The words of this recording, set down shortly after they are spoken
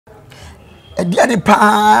dia de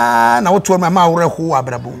pa na woto ma ma wore ho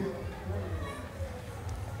abrabo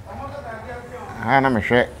na me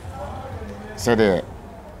hwe se de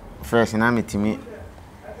fresh na metimi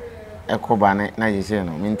ekoba na yese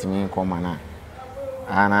no mentimi nkoma na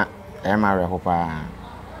ana ma wore ho pa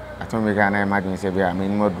atomi ga na imagine se bia me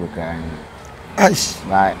ni modro ka aish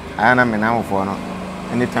ba ana me na wofo no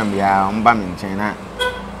anytime ya mba me nchen na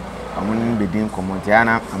amun bedin komonti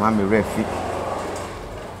ana ama me refi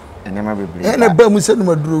enema bebre na ba mu se no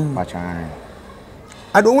maduro pa chan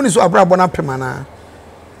ado woni so abrabo na pema na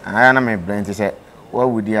ana me blend se wa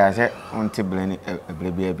wudi a se onti blend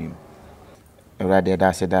ebrebi abim Erade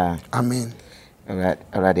da se da amen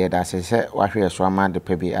Erade da se wa hwe so ama de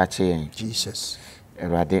pebi a che yen Jesus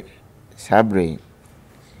Erade sabre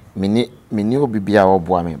mini obibia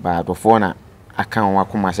oboa me ba dofo na aka won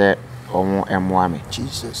akoma se omo emoa me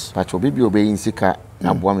Jesus but obibia obeyin sika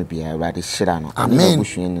na boa me bia Erade hira no amen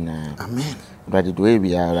bushuen ni amen Erade do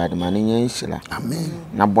bia Erade manenye hira amen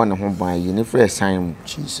na bone ho ban yi ni frɛ san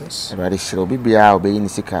Jesus Erade hira obibia obeyin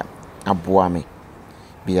sika aboa me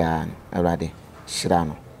bia Erade hira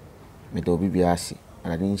no me do obibia asi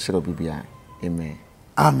Erade hira obibia amen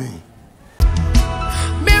amen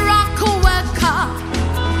miracle worker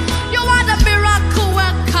you are the miracle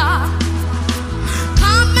worker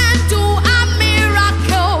come and do a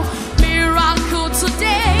miracle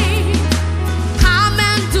today come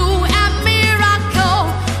and do a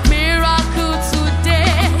miracle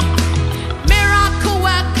today miracle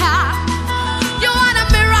worker you are the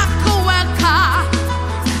miracle worker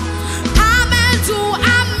come and do a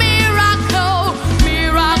miracle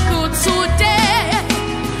today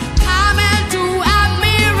come and do a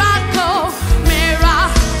miracle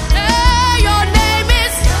hey your name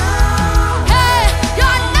is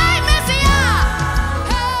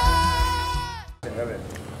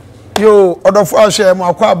yo odofo ahwe mu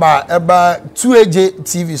akwaba eba 2AJ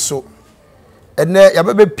TV so ene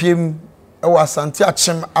yabebe piem ewo asante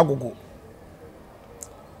achem agogo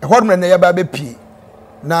ehorm ne yabebe pie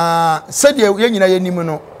na sede ye nyina ye nim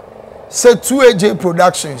no se 2AJ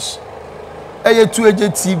Productions eye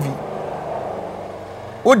 2AJ TV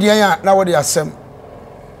odian ya na wode asem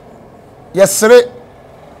yesere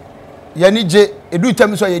yanije edu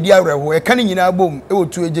tam so ye di awreho e kan nyina bom ewo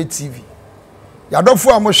 2AJ TV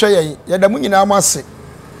yadofo amohwe yen yadamu nyina amase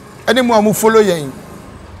ene mu amu follow yen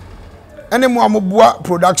ene mu amuboa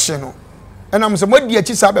production no enam se modi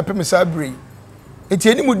achi sa bepem sa bre enti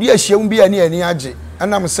eni mu di ahia mu bia ne ani age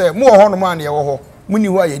enam se mu wo ho no ma ne ye wo ho mu ni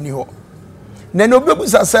ho ayeni ho na no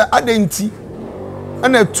bebusa se adenti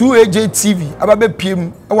ana 2AJ TV ababe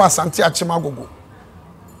piem e wa asante achema gogo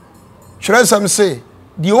hwere sam se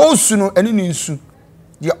di Owusu no ene ni nsu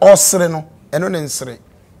di osre no eno ne nsre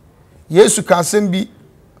Yesu ka sembi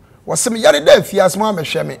wasem yare da fias mo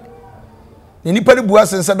amehwe me ne nipa ne bua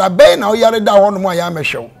sense da ben na o yare da ho no mo aya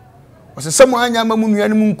amehwe wasem mo anya ma mu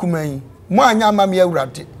nuane mu nkuman mo anya ma me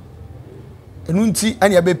awurade enu nti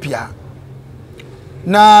ane abepia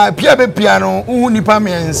na pia bepia no uhu nipa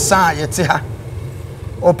me nsa yete ha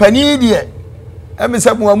opani die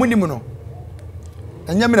emese mo amunim no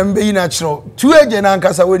anya me na mbe yi na kiro 2AJ na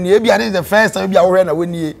nkasa woni e bia ne the first time bia wo hwe na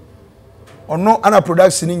woni ono ana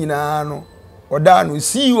production nyina no oda no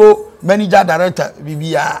CEO manager director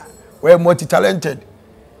bibia we multi talented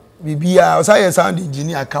bibia o say sound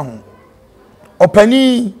engineer ka ho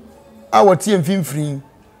opani a wotie mfimfiri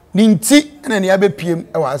ni nti na ne abepiem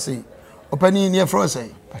e wa sei opani ne fro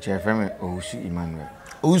sei acha fm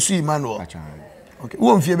Owusu Emmanuel acha okay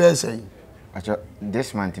wo mfie be sei acha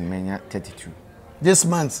this month in menya 32 this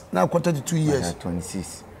month now 32 years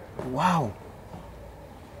 26 wow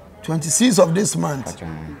 26 of this month.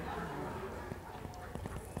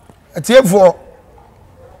 Therefore,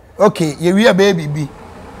 okay, we are baby be.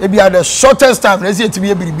 Maybe at the shortest time, let's say to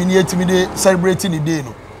be able to be celebrating the day.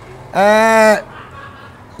 No,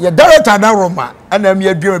 your director na Roma, and I'm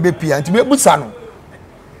your dream baby, and to be busano.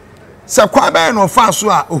 So, quite by no fast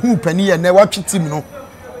wa who penny and never watch him no.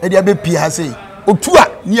 And your baby has say,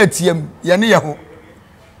 Otua near TM, Yaniaho.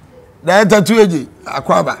 That's a 2AJ,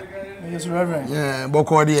 Aquaba. Yes, Reverend. Yeah,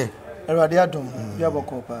 boko de. Erade adom, bia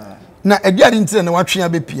boko pa. Na ediade nti na watwe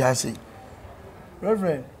abepia ase.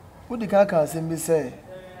 Reverend, wo di ka ka asem bi say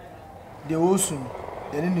de Owusu,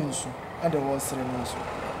 de ne nsu, and de wo sere nsu.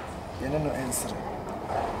 Ye ne no ensere.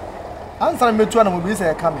 Answer metu na mo bi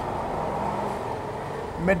say ka me.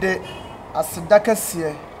 Me de asedaka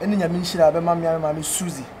sie ene nyame nhira be ma me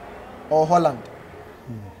Suzy or Holland.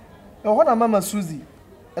 E ho na mama Suzy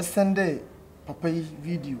sende papa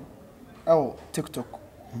video oh TikTok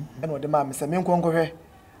and what the mama say me nkonko hwe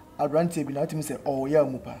abrante bi na otimi say oh ya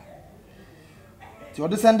mu pa ti o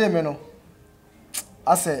de sende me no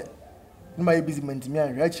Ase no my busy mentimi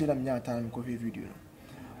an reachi na menya time ko video no.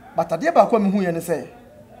 But ade ba kwa me hu ye ne say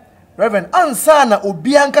Reverend ansa na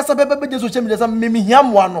obi ankasa bebe je social media sam memi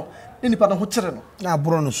hiamwa no ne nipa no ho kire no na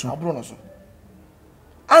abro no so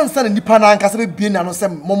ansa na nipa na ankasa be na no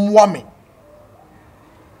sem momwa me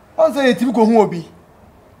ansa ye tibi ko hu obi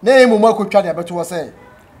na ye momo akotwa de abeto wo say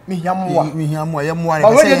me hiamwa ye moa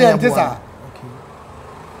ne say ye ntisa okay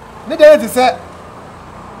ne de ti say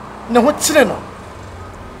ne ho kire no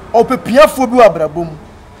opepiafo bi wa brabom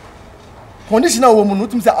condition a wo mu no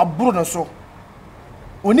tumi say abro no so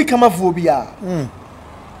oni kama phobia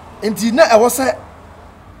enti na e wo se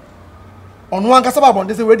onu ankasa ba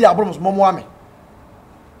bonde se we di abromo momo ame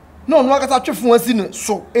no onu ankasa twefo asi ne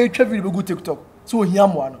so e twa video be go TikTok so ohia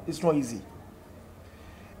mo ano it's not easy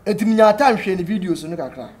enti minya time hwe ne videos no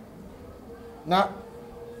kakra na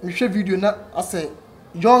me hwe video na ase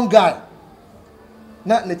young guy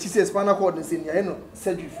na na chise spinal cord ne se ni aye no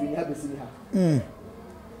surgery fu ni ha be se ni ha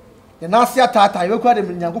the Nasia Tata, you got him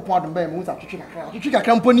in Yankupon and Bam, Chica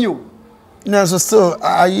Company. No, so still,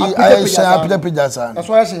 I shall put the that's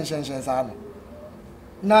why I say,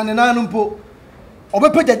 Nananumpo. Or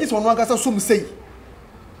this one, I some say,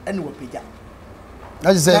 and what pay.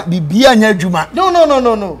 That is a be a juma.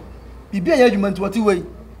 No. Be a judgment what you way.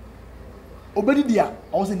 Obedia,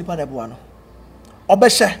 I was in the Panabuano.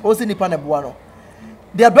 Obesha, was in the Panabuano.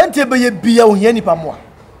 The Abente be a Yenny Pamoa.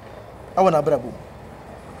 I want a bravo.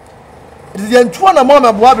 It is the Antoine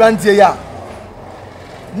Mama Boabrantia ya.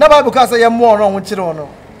 Never because I am more wrong with Chirono.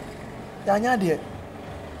 Yanya dear.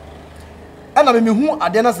 And I mean, who are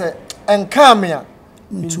then say, and come here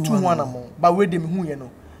into one more, but with them who you know,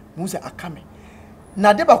 Musa are coming.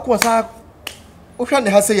 Now, Deba Cosa Ocean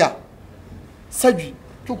has say, ya. Surgery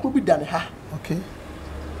to be done, ha. Okay.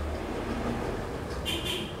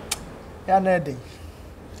 Yanadi.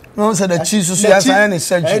 No, said the Jesus has any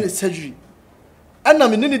surgery. And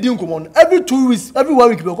I'm in any deal come on every 2 weeks, every 1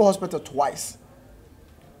 week we go hospital twice.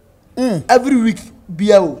 Every week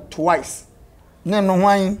BL twice. No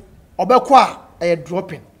wine. Obekwa a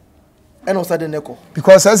dropping. And also the neco.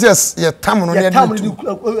 Because as yes, your time on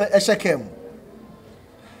a check him.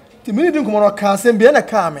 The minute come on can send be a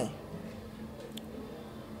car me.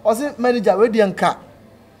 Was it manager radiant car?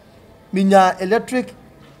 Minya electric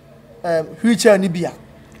wheelchair nibia.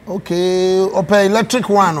 Okay, open electric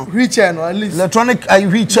one. Wheelchair no at least. Electronic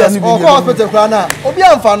wheelchair ni bi. Hospital kwa na. Obi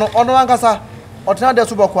amfa no ono ankasa. Otena de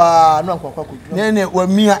so bokwa no ankwa kudu. Ne we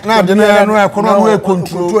mia na de no ekono no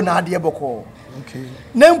control na ade bokwa. Okay.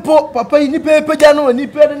 Nempo papa yi nipa peja no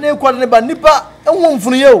nipa de na kwade ne ba nipa enwo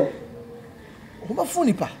mfunu ye o. Ho ba fu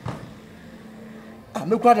nipa. Ah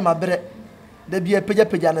me kwade mabere. Da bia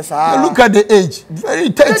peja ne sa. Look at the age. Very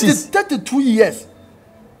 32 years.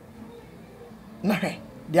 Nah.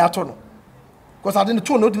 They are tono. Because I didn't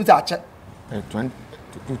know to touch it.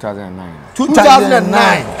 2009.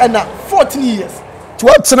 2009. And 14 years.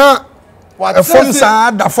 What's now? What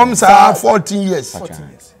forms are 14 years. 14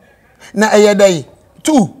 years. Na a day.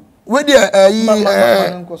 2. Where the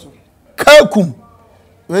Kalkum.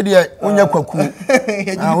 Where the Unya Kwaku.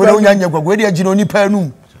 Where Unya Kwaku. Where the Jinoni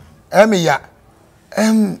Panum. Emia.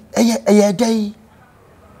 A day.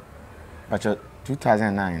 But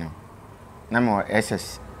 2009. Namo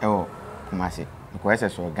SS Kumasi. Because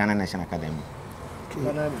SS or Ghana National Academy.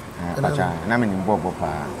 Pacha, Nami in Bobo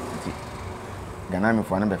Pa. Ganami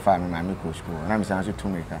for number 5 in my micro school. And I'm saying to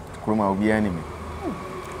make a Kruma will be enemy.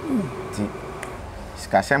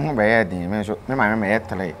 Scasam by Eddie, my mamma yet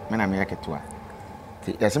today, when I'm a tour.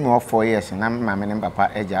 There's more 4 years, and I'm my number pa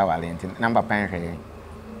edge our lent, number pen.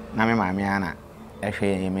 Nami Mamiana,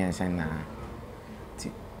 F.A. means and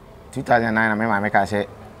 2009, I remember I make I say.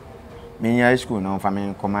 Me high school no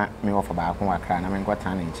family come me offer ba ko akra na me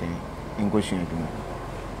nkota na nchen nkosua adwuma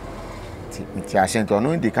ti asento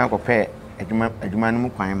no ndi kan ko pe adwuma no mu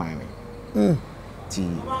kwan ma me ti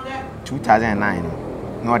 2009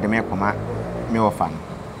 no de me koma me offer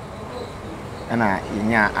no na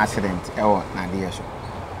nya accident na de so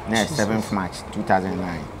na 7th March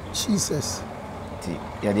 2009 Jesus ti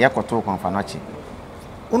ya de yakoto kon fa no chi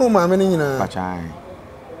ono ma me ni nyina pacha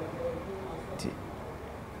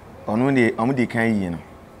onu de omudi kan yi no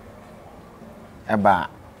eba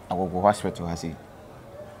agogo hospital hasi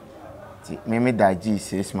ti me da G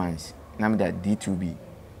 6 months na me da D2B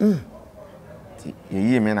ti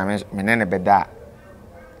yi me na me ne beda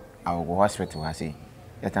agogo hospital hasi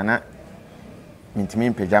yetana mintimi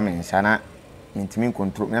mpejame nsana mintimi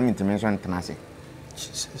control na mintimi so ntanase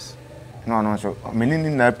Jesus no so me ni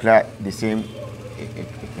na play the same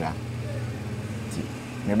plan ti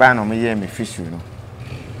me ba no me ye me fish no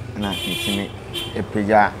na metimi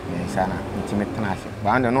epeja mensa na metimi tenase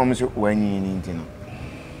ba ande no mso wanyi ni ntino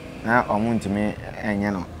na omu ntimi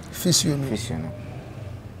enye no fisio no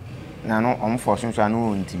na no omu fortune so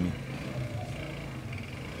anu ntimi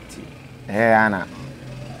ana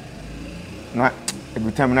no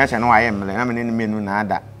ebutam na cha no aye mle na me ne menu na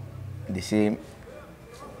ada the same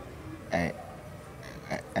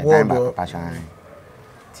ba passion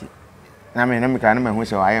na me ka na me hu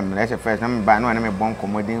se aye mle se first na me ba no na me bon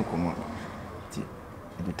komodin komo ti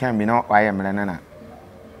ebutam bi no aye mle na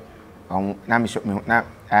na me na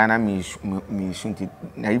ana me sunti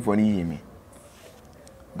na ifo ni yimi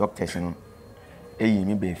doctors no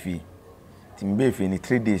eyimi be fi ti me be fi ni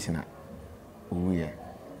 3 days na oh yeah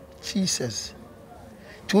Jesus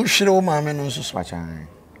tu shire o maame no nso pachan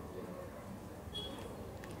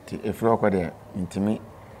ti efro ko de ntimi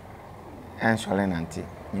ensole nanti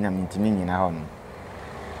mina ntimi nyina ho no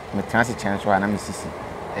me transi chance wa na me sisi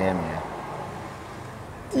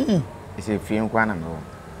me ise fie nkwa na me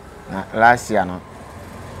na last year no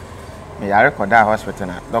me ya record hospital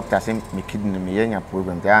na doctor say me kidney me yenya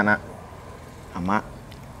problem dia na ama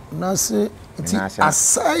na se ti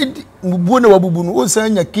aside mubuo na wabubu no o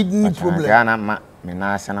san nya kidney problem dia na ma me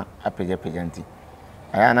na asana apeja nti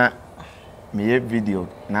aya na me ye video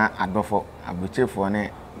na adofo abochefo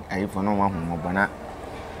ne ayifo no wahu bana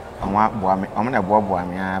onwa boa me omna boa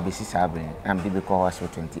me a besi sabre na me be ko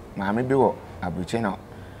hospital nti ma me be wo aboche na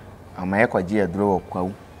amaye kwaji adro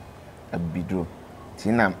kwawu abidro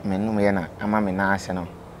tina menum ye na ama me na asana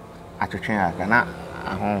atwetwen aka na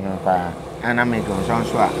ahonhon pa ana me go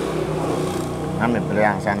so a na me ble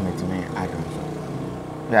ansa na metime adon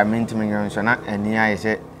so ya mentime nyon so na ani aye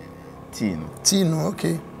se tino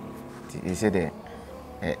okay ti se de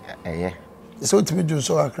so timi dun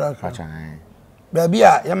so akra pachan ba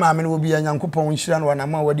bia ya maame no obi Nyankopon nhira no na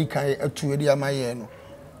ma wadi kan atu edi amaye no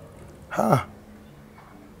ha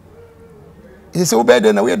ese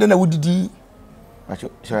obede na we de na wudidi pacho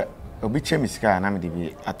so obi chemisika na me de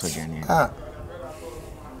bi atogane ha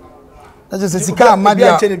na je sika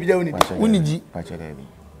amadia uniji pacho de bi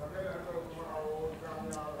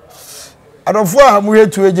adofo a mu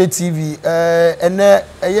hetu eje TV ene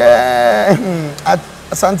eye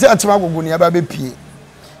asante atima gogo ni aba be pie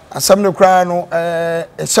asam ne kra no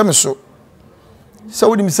ehyemeso se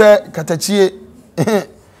wodim se Okatakyie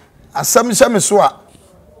asam hyemeso a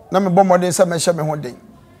na me bomode se me hye me ho den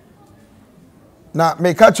na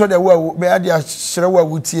me ka cho de wo be ade ahyere wo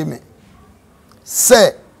wutie me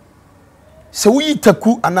se wuyi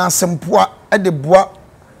taku ana asempoa de boa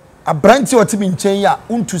abranti otimi nchen ya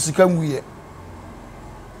untu sika nwuye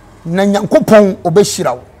na Nyankopon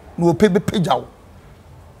obehira wo na opebepegya wo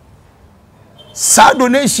sa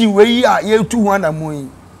donation we a ye tu ho na mo yi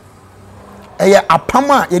eye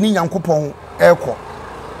apama ye ni Nyankopon eko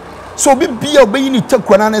so obi bia obeyi ni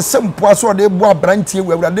takwana na sempoa so de boa abranti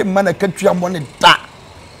we awurade ma na katua mo ne da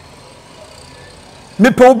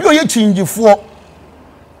me pe obi oye chinjifo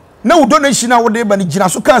na wo donation na wo de ba ni gina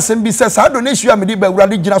so ka asem bi se sa donation a me de ba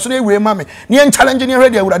awurade gina so na ewe ma me ne en challenge ne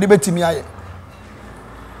ready awurade betimi aye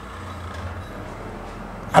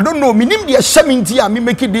I don't know minim de shaminti a me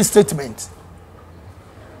make this statement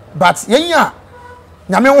but yenya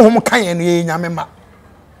nyame honhom kan ye no ye nyame ma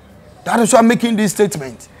that is why I'm making this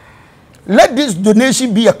statement. Let this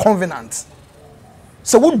donation be a covenant.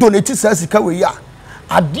 So we donate sika we ya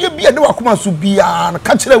ade bia de wakoma so bia na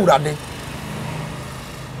ka kire awurade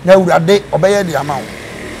na awurade obeye de ama wo.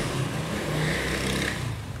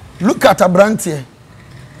 Look at Abrantie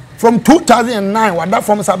from 2009 wada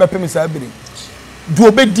from sabepem sabiri du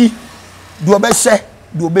obedi du obehye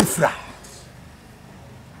du obefra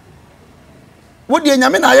wodi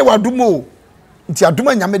nyame na aye wadom o nti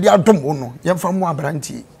adom nyame de adom wo no yemfa mo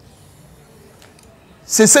Abrantie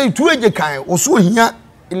say tu eje kan oso hia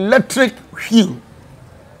electric wheel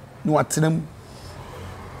no atenam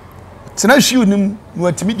tena wheel nim no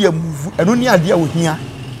atimi dia move eno ni ade a wo hia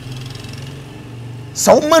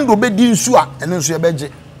sa wo mando bedi nsu a eno nso ye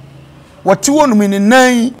beje wote wonu mi ne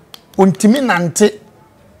nan ontimi nante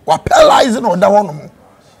wa paralyze no da hono mo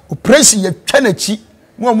operation ye twa na chi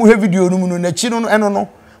mo mo he video no mu no na chi no eno no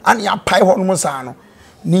an ya pai hono mo sa no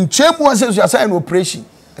ni nchemu ase so asa no operation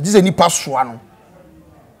ati se ni pasoa no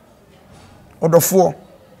odofo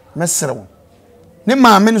mesrewo ne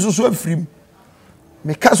maame nso so afirim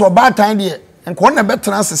me ka so ba tan de enko na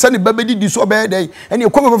betran se ne babedi di so be dey ene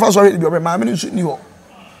ekwo be fa so bi obe maame nso ni ho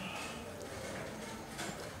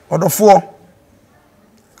odofo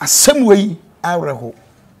asem wei awreho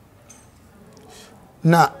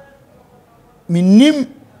na minim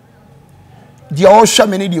dia o hwa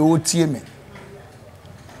me ne dia o tie me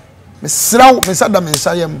mesraw mesada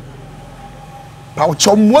mensayem pa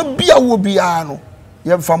ochomwa bia wo bia no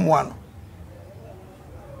yemfa moa no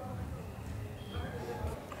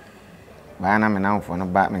ba na me na mfo no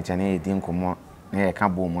ba me chane edi nkomo na ye ka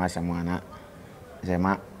bo mu asem ana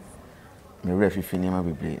jema me wura fifi ni ma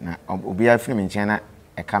bebre na obi afiri me nchen na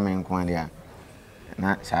e ka me nko ade a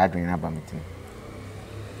na saa adwen na ba metim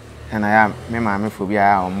ana ya me ma me fo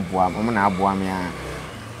bia omboa om na aboa me a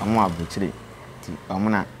omo abuchire ti omo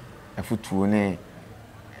na afutuo ne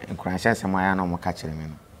nkranhye sema ya na omo ka kire me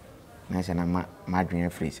no na se na ma adwen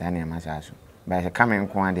afiri saa na ma saa so ba se ka me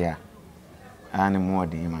nko ade a ani mo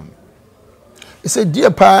odi ma me ise die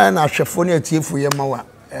pa na ahwefo ne atiefo ye ma wa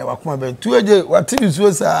wakoma be tueje watini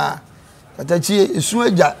suo saa Okatakyie esu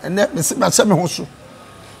agya ene me se me ho so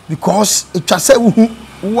because etwase wu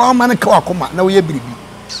wo ma ne ka wakoma na wo ye biribi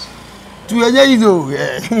tueje izo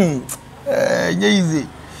nye ize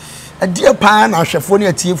die pa na ahwefo ne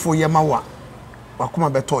atiefo ye ma wa wakoma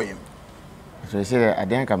be toyem so se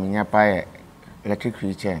aden ka menya pa ye electric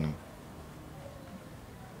wheelchair no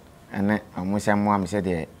ene amusa mo am se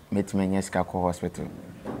de metime nyeska ko hospital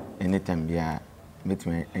anytime bia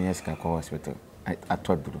metime nyeska ko hospital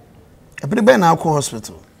atoduru ebere be na ko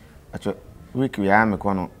hospital acho week we am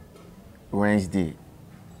ko Wednesday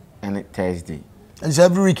and Thursday and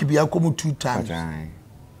every week be come 2 times okay.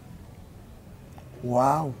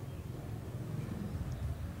 Wow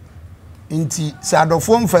inti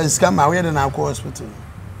sadofo mfa ska ma we de na ko hospital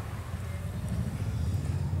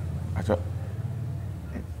acho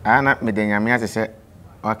ana medenya ase se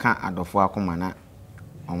waka adofo akoma na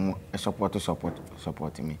omo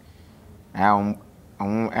support me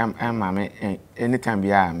mama anytime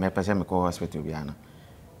bia me pese me call hospital bia no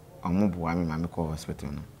omo boa me mama call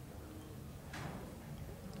hospital no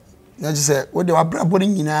na je se wo de wabrabo ni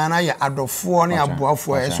nyina na ya adofo ne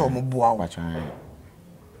aboafo e so omo boa wo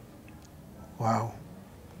wow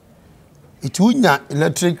itunya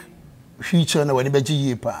electric wheelchair na wani beji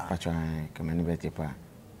yi pa kamani beji pa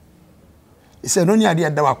ise no ni ade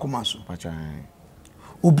da wakoma so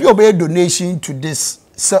obi obey donation to this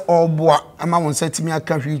se oboa ama won setimi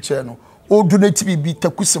aka wheelchair no o donate bi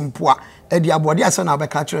takusempo a e de abode ase na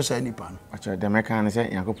abeka kire se nipa no acho de meka ne se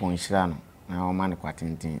yakopon hira no na o ma ne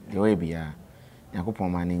kwatintin de o bia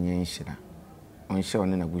yakopon ma ne nyen hira on hira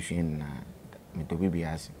on na buhwen na me do bi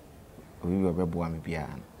ase obi obeboa me bia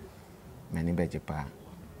no me ne beje pa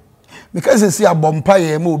because se abompa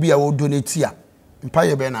ye ma obi a wo donate a mpa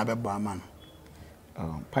ye be na abebo ama no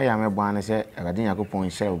pa ya me bo na se abade yakopon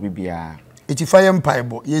hira obi bia iti fire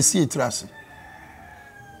mpaibo yesi etrase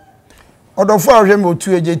odofo ahwe me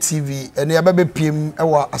Okatakyie TV ene ya bebe piem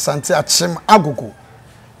ewo asante achem agogo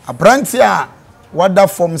abranti a wada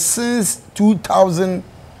from since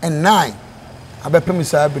 2009 abepem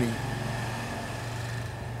sabri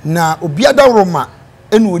na obiada roma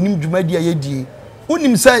enu onim dwumadi ayedie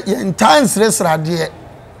onim se ye ntansre srade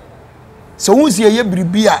so wonsi ye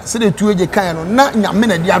bribia se de tueje kan no na nyame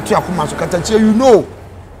na di ato akoma so Okatakyie you know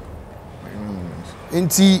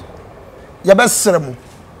enti yabesrem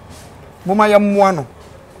moma yammoa no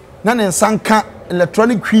na ne nsanka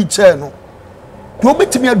electronic wheelchair no ko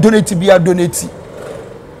betimi donate bia donate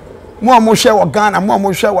mo amohwe wo Ghana mo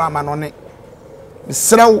amohwe wo amanone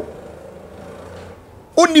mesrew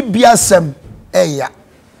oni biasem eya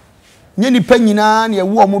nye nipa nyina na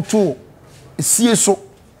yewo omoto esie so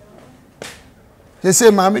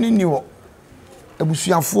yese maame ni niwo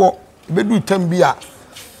abusuafo bedu tam bia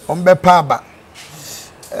ombe pa aba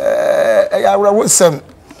ya wura wosem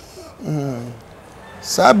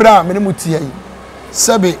sabra me ne mutie yi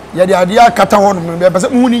sabe ya de ade akata ho no me pese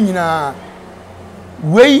mu ni nyina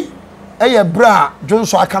wei eye bra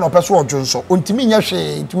jonso aka no pese o jonso ontimi nya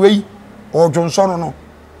hwe nti wei o jonso no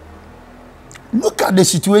look at the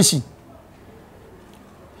situation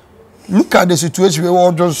we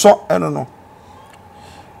o jonso eno no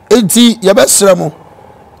enti ya besra mo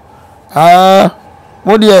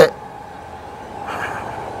mo de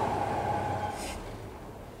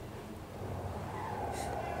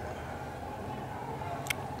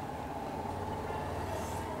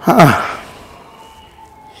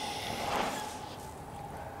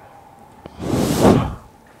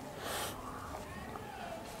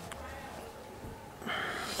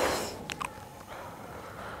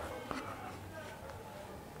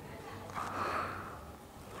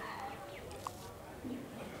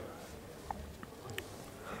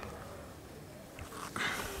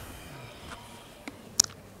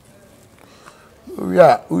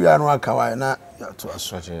we are no akawa na ya to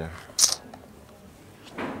asoje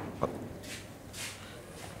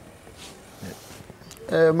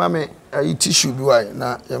mame ayi tissue bi wai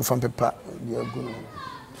na yemfa pepa bi agu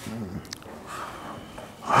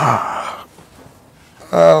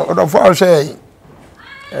Odofo ahwe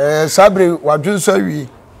sabre wadwunso awi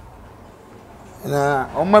na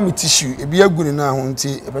oma mi tissue ebi aguni na ho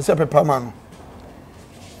nti epese pepa ma no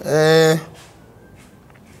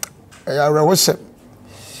ya rewose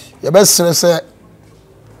ya besere se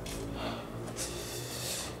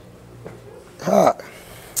ha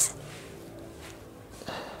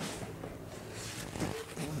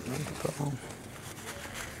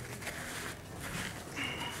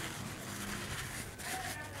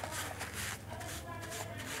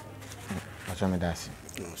me dasi.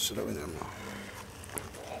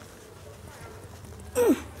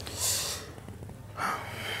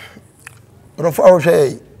 Rofa o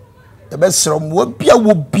hwe e be srom wo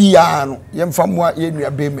bia no ye mfa moa ye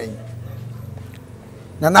nua be man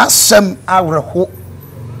na na asem awreho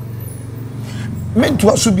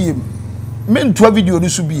mentu aso biem mentu video ni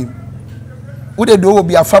so biem wo de do wo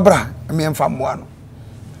bia fabra me mfa moa no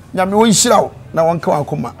nyame wo nhirawo na wonka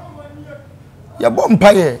wakoma ye bom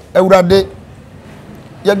paye awurade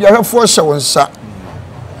ya bia hwefo hye wonsa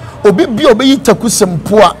obi bia obeyi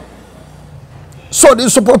takusempo a so de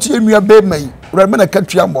support ye nua be man awurade na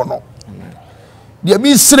katwa mbo no de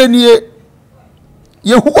bi srenie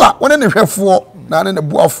yehuwa wona ne hwefo na ne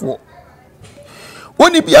boafo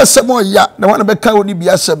woni bia asem oya na wana beka woni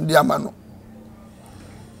bia asem de ama no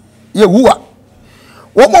yehuwa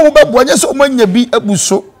wo mo be boanye so mo nya bi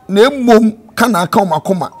abuso na emmom kana aka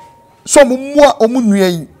omakoma so mo mua omunua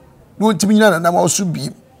yi no ntimi nyina na ma so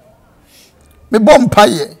bi me bom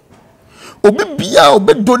paye obi bia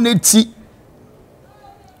obe donate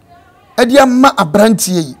edi ama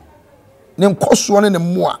abrantie yi ne nkoso ne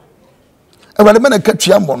mua awale me na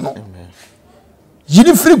katwa mbo no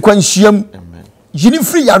yini firi kwanshiam yini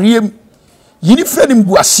firi yariem yini firi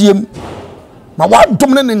nimbuasiem ma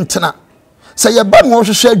wadom ne ntena se ye ba no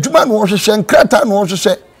hwehwe adwuma no hwehwe nkrata no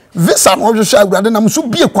hwehwe visa no hwehwe awurade nam so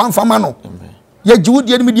bie kwanfama no ye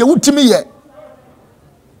giwudie ne de wutimi ye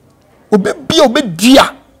obebia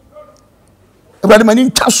obedua awurade mani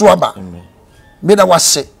ntwaso aba me da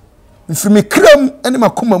wase mfiri me kram ene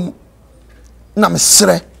makoma mu na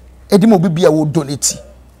mesre edimo obebia wo donate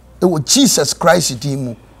e wo Jesus Christ di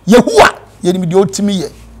mu yehuwa ye ni de otimi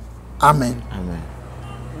ye amen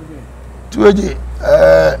tueje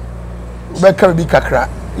ubeka bi kakra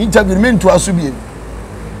interview me nto aso bie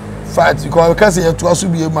fact because ka say to aso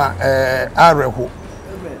bie ma areho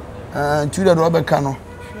tude do obeka no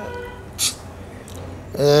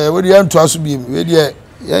we dey nto aso bie we dey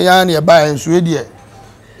ya na e ba enso we dey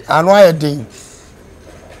anu ayedin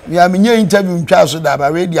we am nye interview ntwa so da ba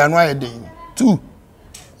we dey anu ayedin two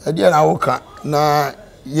e dey na woka na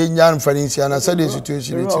ye nya mfarinsia na say the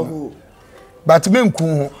situation it but me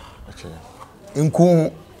nku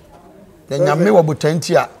ho na nyame wo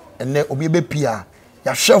botanti a ene obi be pia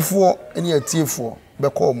ya hwefo ene atiefo be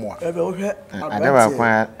ko mo a ebe wo hwe adaba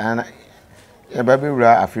kwa ana e ba be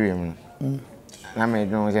wura afiri mu na me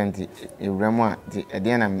dwon senti e wura mu a ti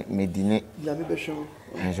ede na medine nyame be hwe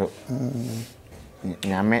enso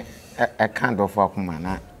nyame e kan do fo akoma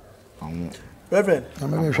na omo reverend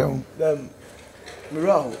nyame be hwe dem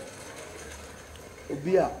miraho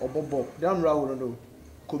obi a obobo dem rawo no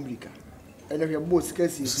komrika ene hwe bo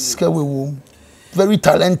sikasi skewe very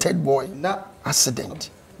talented boy na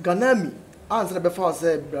accident ganami answer be fa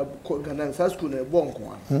say ganami sa school na bo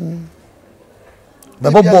nko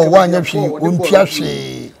a babo wa nya hwe ontua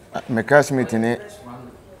hwe me classmate ne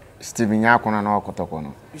Steven Yakona na okotoko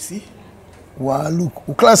no you see wa look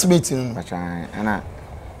o classmate no bacha ana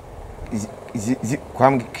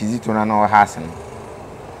kwam kizito na hasen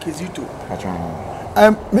kizito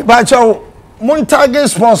bacha me bacha montage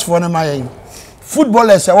sports for na mayen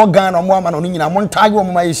footballers e wo Ghana mo ama no nyina montage wo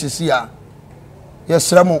mayen sisi a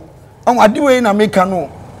yesra mo on ade we na meka no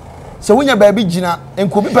se wonya ba bi gina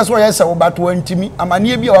enko bi pese wo yesa wo bato antimi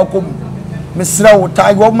amane bi a wakom mesra wo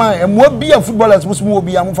tag wo ma emo bi a footballers musumu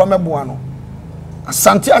obi a mfa meboa no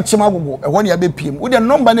asante achema gogo e ho ne abepiem wo de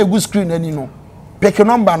number na egu screen ani no pick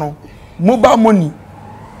number no mobile money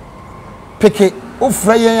pick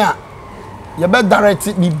ofra yen a ye be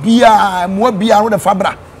direct ni bia mo bia wo de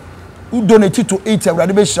fabra u donate to 8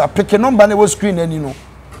 awrade be share pick number na wo screen ani no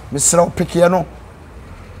mesra pick ye no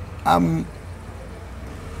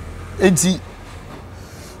enti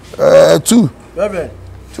 2 reverend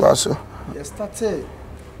to aso you started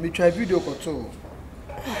me try video koto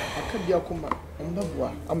akabia kuma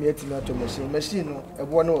mbabua am yetimi ato machine no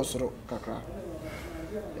ebo ne osoro kakra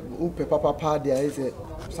upe papa there is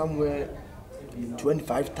somewhere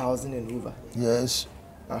 25,000 and over. yes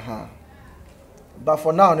But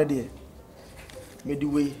for now no dey me the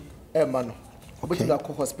way man But you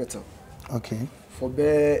go hospital. Okay. For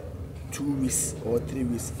be 2 weeks or 3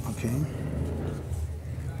 weeks. Okay.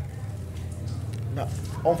 Now,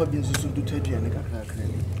 on for being so do to you.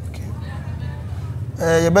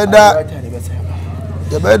 Okay. You better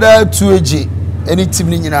 2AG any team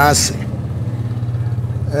nyina ase.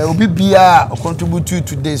 Obi bia contribute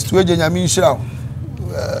to this 2AG nyame nhira.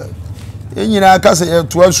 Nyina aka se ye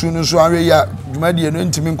to asu no so anwe ya dwumade no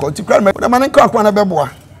ntimi nko ti kra ma ne nka kwa na beboa.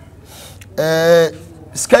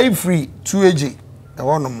 Sky free 2AG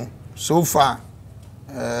ewonom so far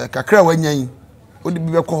kakra wanyan odi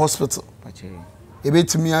bi be ko hospital.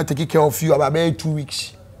 Ebetimi a take care of you about 2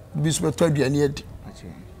 weeks. Bi so beto aduane adi.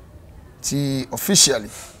 Ti officially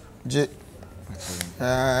je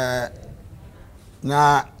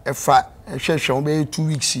na efa ehwehwe o be 2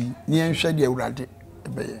 weeks ni enhwe de awurade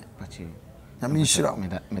ebeye na mi shira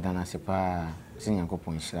medana se pa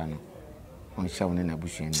sinyankopon shira no on shawo ne na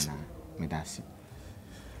buhwe ni na medasi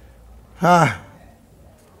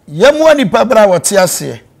yemu ani pabra wote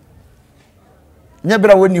ase nye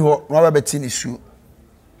bra woni ho no ba beti ni su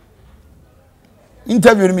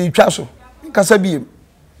interview ni mi twa so nkasa biem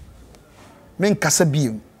men kasa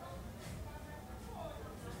biem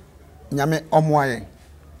nyame omoaye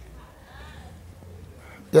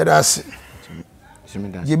yedase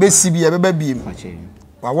ye besi bia beba biem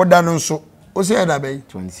wa woda no nso o se yeda bay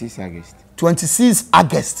 26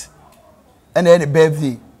 August and any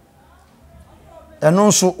birthday eno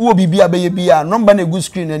nso wo bibia beye bia number na egu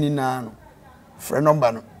screen ani na no frɛ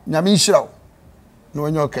number no nyame nhira no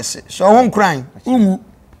onyo kese so ho nkran umu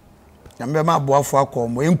nyame ma boafo akɔ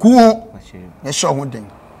mo enku ho ne hye ho den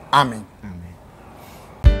amen